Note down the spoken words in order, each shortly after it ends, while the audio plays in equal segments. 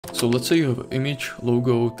So let's say you have an image,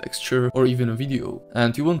 logo, texture, or even a video,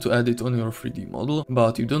 and you want to add it on your 3D model,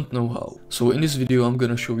 but you don't know how. So in this video I'm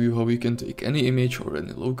gonna show you how you can take any image or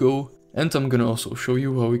any logo, and I'm gonna also show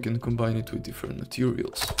you how we can combine it with different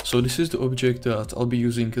materials. So this is the object that I'll be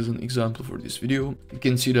using as an example for this video. You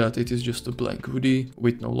can see that it is just a blank hoodie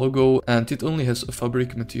with no logo, and it only has a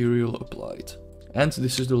fabric material applied. And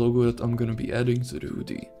this is the logo that I'm gonna be adding to the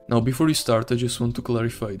hoodie. Now before we start, I just want to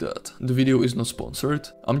clarify that the video is not sponsored.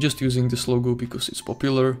 I'm just using this logo because it's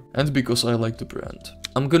popular and because I like the brand.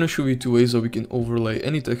 I'm gonna show you two ways how we can overlay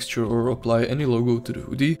any texture or apply any logo to the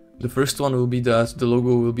hoodie. The first one will be that the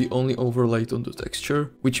logo will be only overlaid on the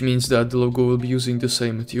texture, which means that the logo will be using the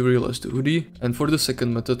same material as the hoodie. And for the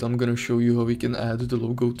second method, I'm gonna show you how we can add the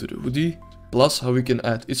logo to the hoodie, plus how we can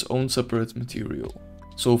add its own separate material.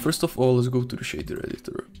 So first of all, let's go to the shader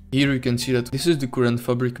editor. Here you can see that this is the current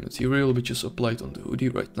fabric material which is applied on the hoodie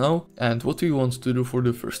right now. And what we want to do for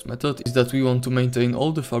the first method is that we want to maintain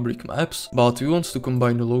all the fabric maps, but we want to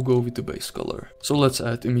combine the logo with the base color. So let's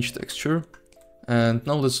add image texture, and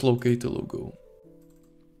now let's locate the logo.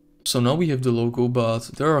 So now we have the logo, but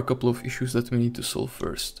there are a couple of issues that we need to solve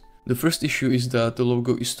first. The first issue is that the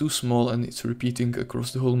logo is too small and it's repeating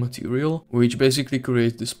across the whole material, which basically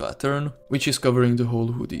creates this pattern, which is covering the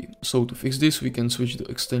whole hoodie. So to fix this, we can switch the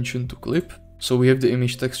extension to clip. So we have the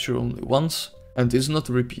image texture only once, and it's not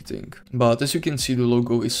repeating. But as you can see, the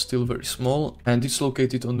logo is still very small, and it's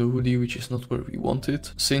located on the hoodie, which is not where we want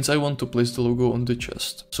it, since I want to place the logo on the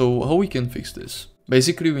chest. So how we can fix this?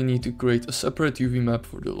 Basically, we need to create a separate UV map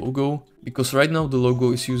for the logo, because right now the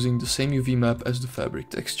logo is using the same UV map as the fabric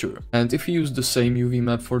texture. And if we use the same UV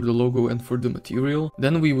map for the logo and for the material,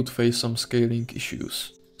 then we would face some scaling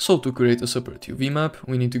issues. So to create a separate UV map,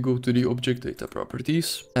 we need to go to the object data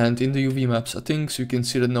properties, and in the UV map settings, you can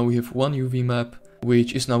see that now we have one UV map,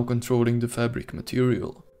 which is now controlling the fabric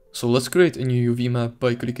material. So let's create a new UV map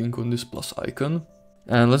by clicking on this plus icon,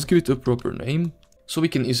 and let's give it a proper name, so we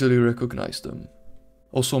can easily recognize them.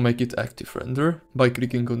 Also make it active render by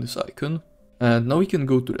clicking on this icon. And now we can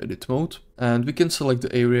go to edit mode and we can select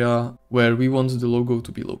the area where we want the logo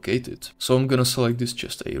to be located. So I'm gonna select this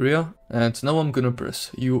chest area, and now I'm gonna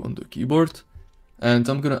press U on the keyboard, and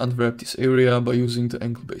I'm gonna unwrap this area by using the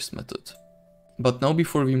angle based method. But now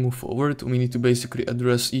before we move forward, we need to basically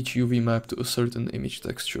address each UV map to a certain image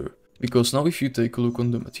texture. Because now if you take a look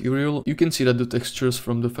on the material, you can see that the textures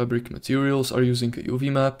from the fabric materials are using a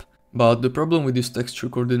UV map. But the problem with this texture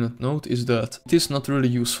coordinate node is that it is not really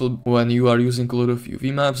useful when you are using a lot of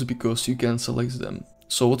UV maps because you can select them.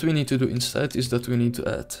 So what we need to do instead is that we need to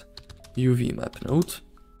add UV map node.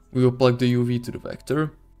 We will plug the UV to the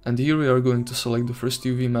vector, and here we are going to select the first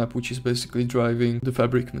UV map, which is basically driving the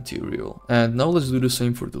fabric material. And now let's do the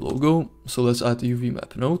same for the logo. So let's add the UV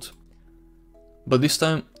map node. But this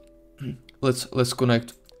time let's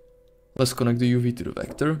connect the UV to the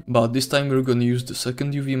vector, but this time we're gonna use the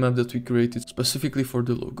second UV map that we created specifically for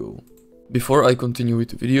the logo. Before I continue with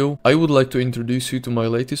the video, I would like to introduce you to my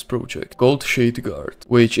latest project called ShadeGuard,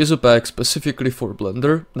 which is a pack specifically for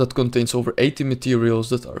Blender that contains over 80 materials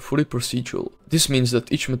that are fully procedural. This means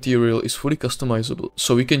that each material is fully customizable,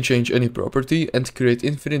 so we can change any property and create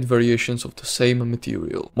infinite variations of the same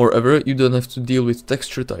material. Moreover, you don't have to deal with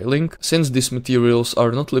texture tiling, since these materials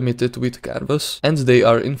are not limited with canvas and they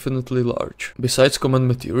are infinitely large. Besides common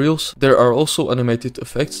materials, there are also animated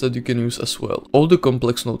effects that you can use as well. All the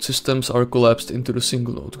complex node systems are collapsed into the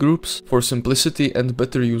single node groups for simplicity and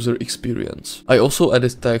better user experience. I also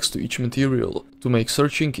added tags to each material to make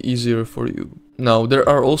searching easier for you. Now, there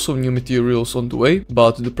are also new materials on the way,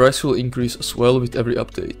 but the price will increase as well with every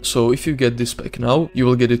update. So if you get this pack now, you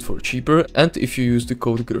will get it for cheaper, and if you use the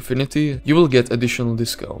code Graffinity, you will get additional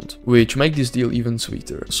discount, which make this deal even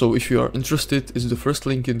sweeter. So if you are interested, it's the first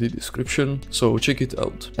link in the description, so check it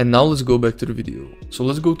out. And now let's go back to the video. So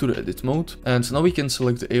let's go to the edit mode, and now we can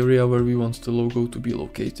select the area where we want the logo to be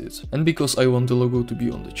located. And because I want the logo to be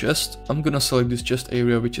on the chest, I'm gonna select this chest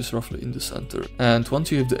area, which is roughly in the center. And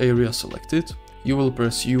once you have the area selected, you will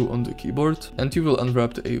press U on the keyboard and you will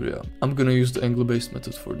unwrap the area. I'm gonna use the angle based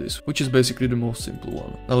method for this, which is basically the most simple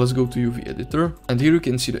one. Now let's go to UV editor, and here you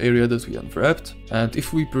can see the area that we unwrapped, and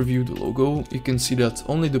if we preview the logo, you can see that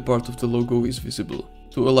only the part of the logo is visible.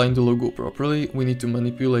 To align the logo properly, we need to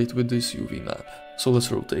manipulate with this UV map. So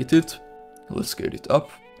let's rotate it, let's scale it up,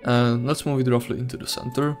 and let's move it roughly into the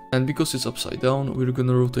center. And because it's upside down, we're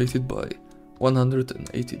gonna rotate it by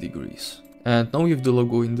 180 degrees. And now we have the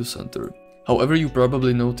logo in the center. However, you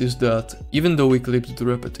probably noticed that even though we clipped the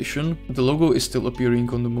repetition, the logo is still appearing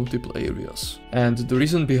on the multiple areas. And the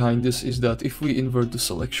reason behind this is that if we invert the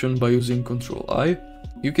selection by using Ctrl I,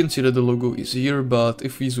 you can see that the logo is here, but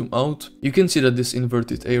if we zoom out, you can see that this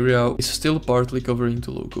inverted area is still partly covering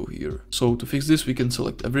the logo here. So to fix this, we can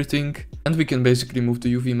select everything, and we can basically move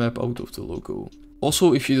the UV map out of the logo.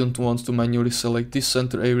 Also, if you don't want to manually select this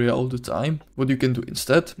center area all the time, what you can do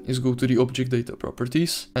instead is go to the object data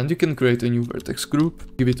properties, and you can create a new vertex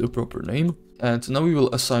group, give it a proper name, and now we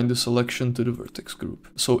will assign the selection to the vertex group.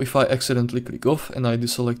 So if I accidentally click off and I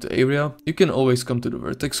deselect the area, you can always come to the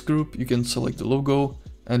vertex group, you can select the logo,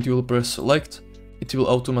 and you will press select. It will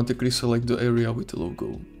automatically select the area with the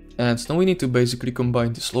logo. And now we need to basically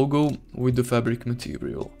combine this logo with the fabric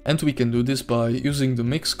material. And we can do this by using the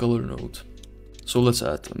mix color node. So let's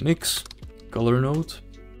add a mix color node,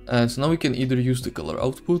 and now we can either use the color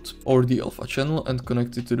output or the alpha channel and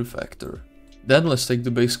connect it to the factor. Then let's take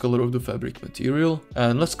the base color of the fabric material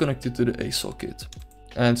and let's connect it to the A socket.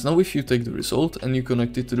 And now if you take the result and you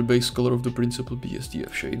connect it to the base color of the principled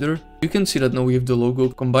BSDF shader, you can see that now we have the logo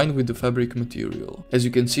combined with the fabric material. As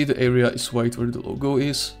you can see, the area is white where the logo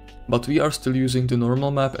is, but we are still using the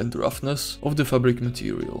normal map and roughness of the fabric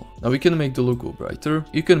material. Now we can make the logo brighter,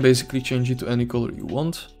 you can basically change it to any color you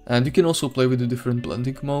want, and you can also play with the different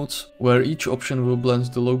blending modes, where each option will blend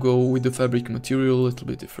the logo with the fabric material a little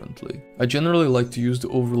bit differently. I generally like to use the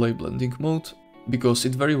overlay blending mode, because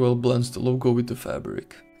it very well blends the logo with the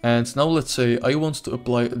fabric. And now let's say I want to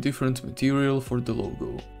apply a different material for the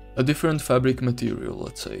logo. A different fabric material,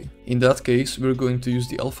 let's say. In that case, we're going to use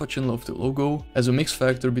the alpha channel of the logo as a mix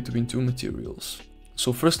factor between two materials.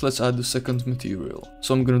 So first let's add the second material.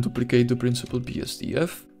 So I'm going to duplicate the principled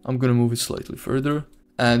BSDF, I'm going to move it slightly further,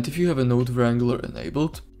 and if you have a node wrangler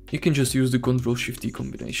enabled, you can just use the Ctrl-Shift-T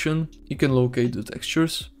combination, you can locate the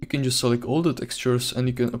textures, you can just select all the textures and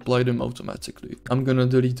you can apply them automatically. I'm gonna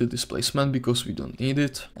delete the displacement because we don't need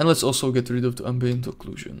it, and let's also get rid of the ambient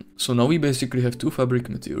occlusion. So now we basically have two fabric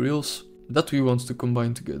materials that we want to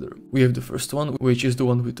combine together. We have the first one, which is the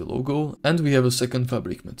one with the logo, and we have a second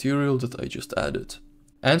fabric material that I just added.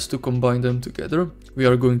 And to combine them together, we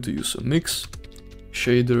are going to use a mix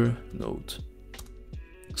shader node.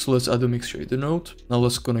 So let's add a mix shader node. Now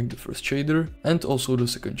let's connect the first shader and also the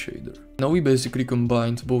second shader. Now we basically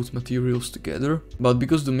combined both materials together, but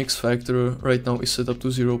because the mix factor right now is set up to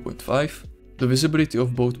 0.5, the visibility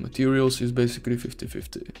of both materials is basically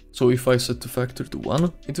 50-50. So if I set the factor to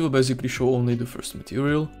 1, it will basically show only the first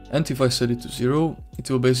material, and if I set it to 0, it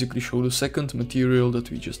will basically show the second material that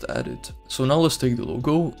we just added. So now let's take the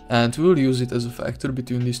logo and we will use it as a factor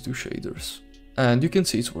between these two shaders. And you can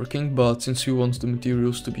see it's working, but since we want the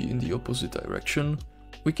materials to be in the opposite direction,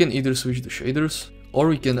 we can either switch the shaders or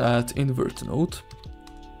we can add invert node.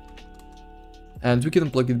 And we can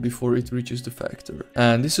plug it before it reaches the factor.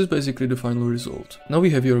 And this is basically the final result. Now we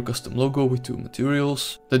have your custom logo with two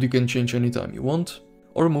materials that you can change anytime you want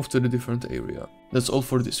or move to the different area. That's all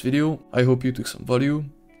for this video. I hope you took some value.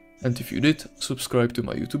 And if you did, subscribe to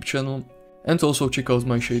my YouTube channel. And also check out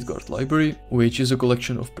my Shade Guard library, which is a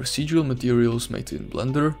collection of procedural materials made in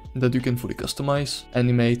Blender that you can fully customize,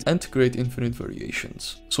 animate and create infinite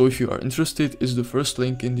variations. So if you are interested, it's the first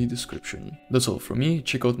link in the description. That's all from me,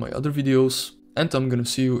 check out my other videos, and I'm gonna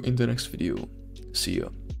see you in the next video. See ya.